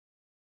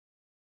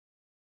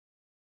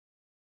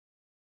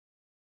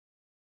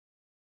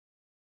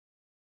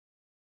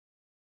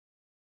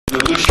The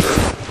blue shirt.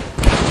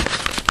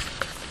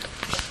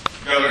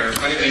 Governor,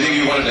 anything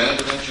you wanted to add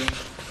to that, Jim?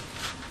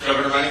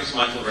 Governor, my name is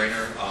Michael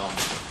Rayner.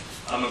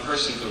 I'm a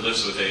person who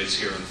lives with AIDS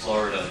here in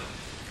Florida,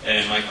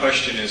 and my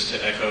question is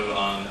to echo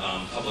on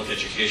public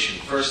education.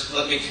 First,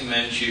 let me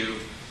commend you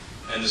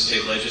and the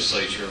state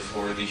legislature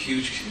for the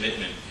huge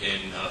commitment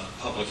in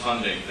public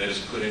funding that is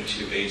put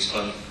into AIDS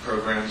fund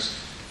programs.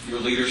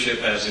 Your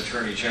leadership as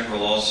Attorney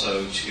General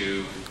also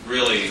to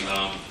really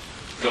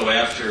go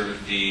after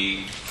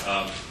the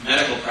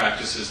medical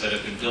practices that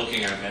have been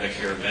bilking our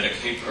Medicare and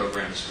Medicaid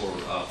programs for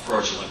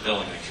fraudulent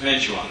billing. I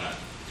commend you on that.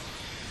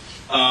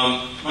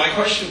 My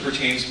question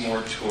pertains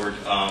more toward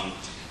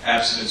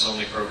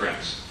abstinence-only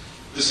programs.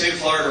 The state of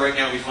Florida right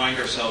now, we find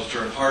ourselves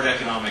during hard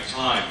economic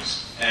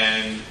times,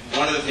 and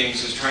one of the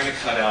things is trying to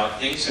cut out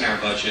things in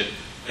our budget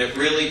that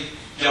really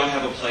don't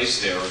have a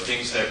place there, or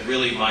things that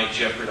really might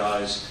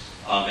jeopardize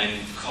and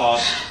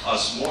cost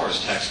us more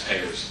as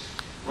taxpayers.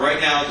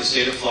 Right now, the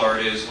state of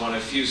Florida is one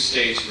of few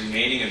states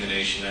remaining in the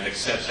nation that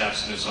accepts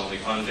abstinence-only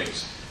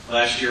fundings.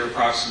 Last year,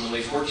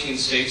 approximately 14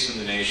 states in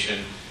the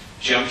nation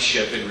jumped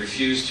ship and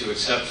refused to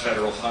accept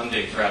federal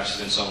funding for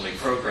abstinence-only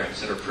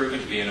programs that are proven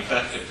to be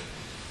ineffective.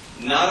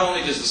 Not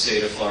only does the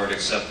state of Florida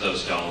accept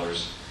those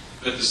dollars,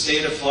 but the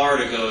state of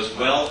Florida goes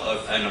well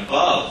and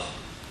above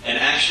and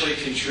actually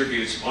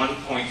contributes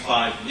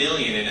 $1.5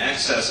 million in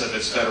excess of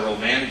its federal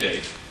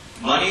mandate.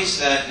 Monies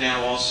that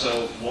now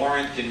also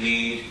warrant the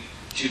need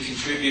to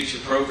contribute to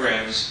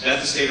programs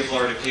that the state of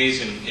Florida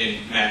pays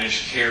in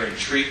managed care and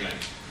treatment.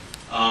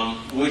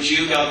 Would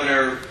you,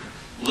 Governor,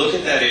 look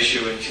at that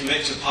issue and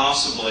commit to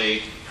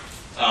possibly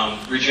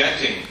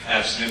rejecting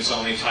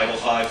abstinence-only Title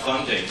V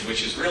funding,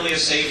 which is really a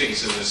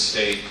savings in this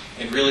state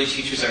and really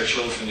teaches our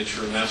children the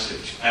true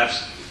message?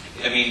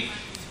 I mean,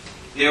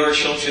 there are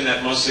children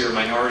that mostly are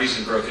minorities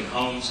in broken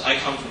homes. I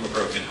come from a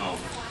broken home,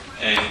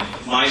 and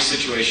my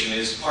situation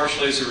is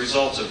partially as a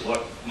result of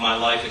what my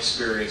life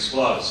experience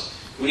was.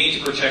 We need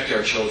to protect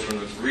our children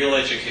with real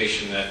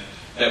education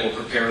that will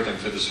prepare them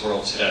for this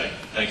world today.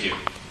 Thank you.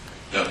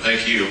 No,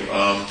 thank you.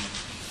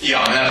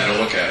 Yeah, I'm happy to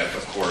look at it,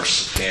 of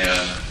course,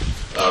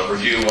 and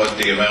review what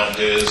the amount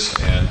is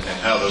and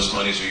how those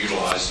monies are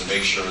utilized to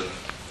make sure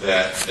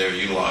that they're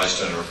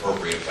utilized in an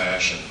appropriate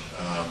fashion.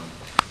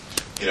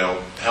 You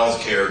know,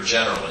 healthcare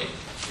generally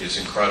is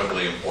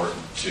incredibly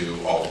important to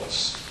all of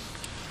us.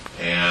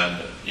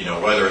 And, you know,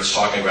 whether it's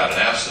talking about an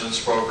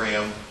abstinence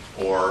program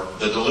or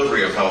the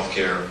delivery of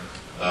healthcare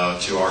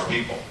to our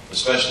people,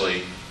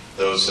 especially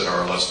those that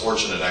are less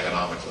fortunate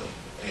economically.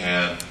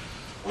 And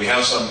we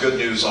have some good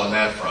news on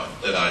that front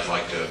that I'd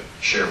like to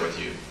share with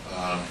you.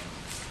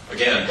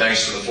 Again,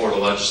 thanks to the Florida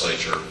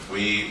legislature,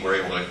 we were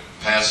able to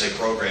pass a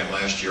program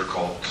last year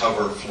called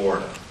Cover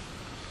Florida.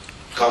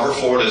 Cover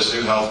Florida is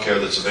new health care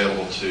that's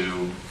available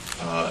to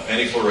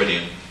any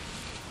Floridian.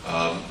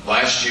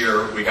 Last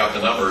year, we got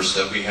the numbers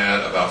that we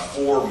had about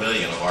 4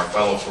 million of our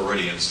fellow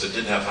Floridians that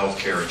didn't have health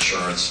care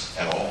insurance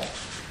at all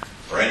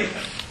for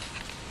anything.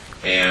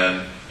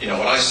 And, you know,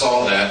 when I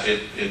saw that,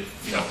 it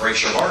you know,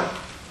 breaks your heart.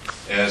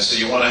 And so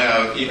you want to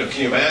have, you know,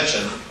 can you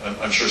imagine,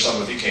 I'm sure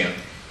some of you can,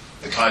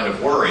 the kind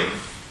of worry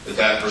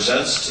that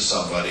presents to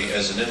somebody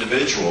as an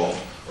individual,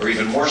 or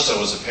even more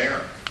so as a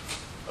parent.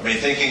 I mean,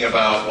 thinking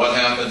about what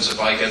happens if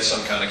I get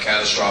some kind of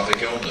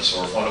catastrophic illness,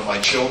 or if one of my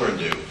children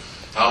do,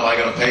 how am I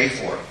going to pay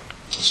for it?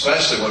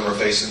 Especially when we're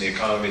facing the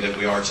economy that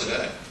we are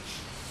today.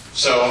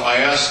 So I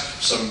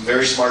asked some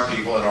very smart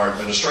people in our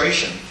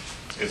administration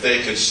if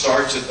they could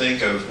start to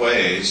think of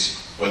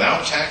ways,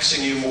 without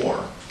taxing you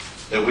more,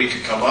 that we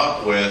could come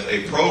up with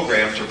a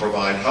program to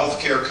provide health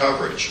care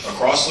coverage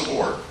across the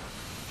board,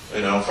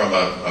 you know, from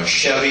a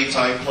Chevy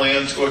type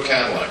plan to a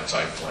Cadillac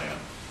type plan,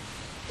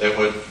 that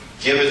would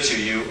give it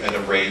to you at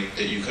a rate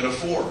that you can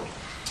afford.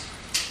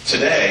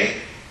 Today,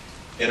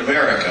 in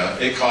America,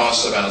 it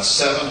costs about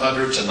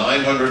 $700 to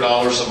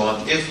 $900 a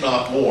month, if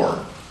not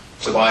more,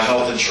 to buy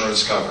health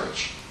insurance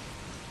coverage.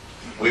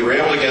 We were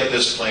able to get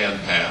this plan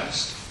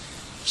passed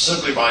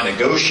simply by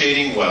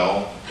negotiating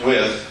well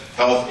with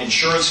health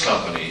insurance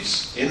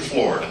companies in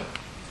Florida.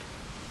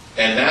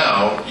 And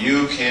now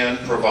you can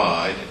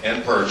provide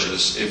and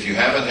purchase, if you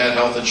haven't had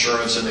health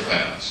insurance in the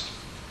past,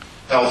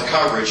 health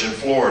coverage in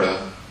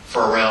Florida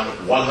for around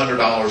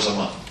 $100 a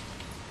month.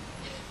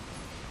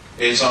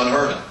 It's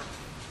unheard of.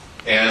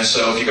 And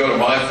so if you go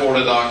to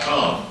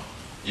myflorida.com,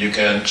 you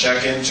can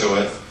check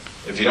into it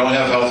if you don't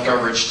have health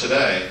coverage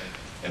today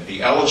and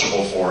be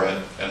eligible for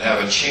it and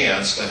have a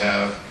chance to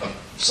have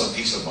some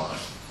peace of mind.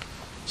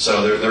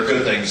 So there are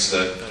good things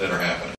that are happening.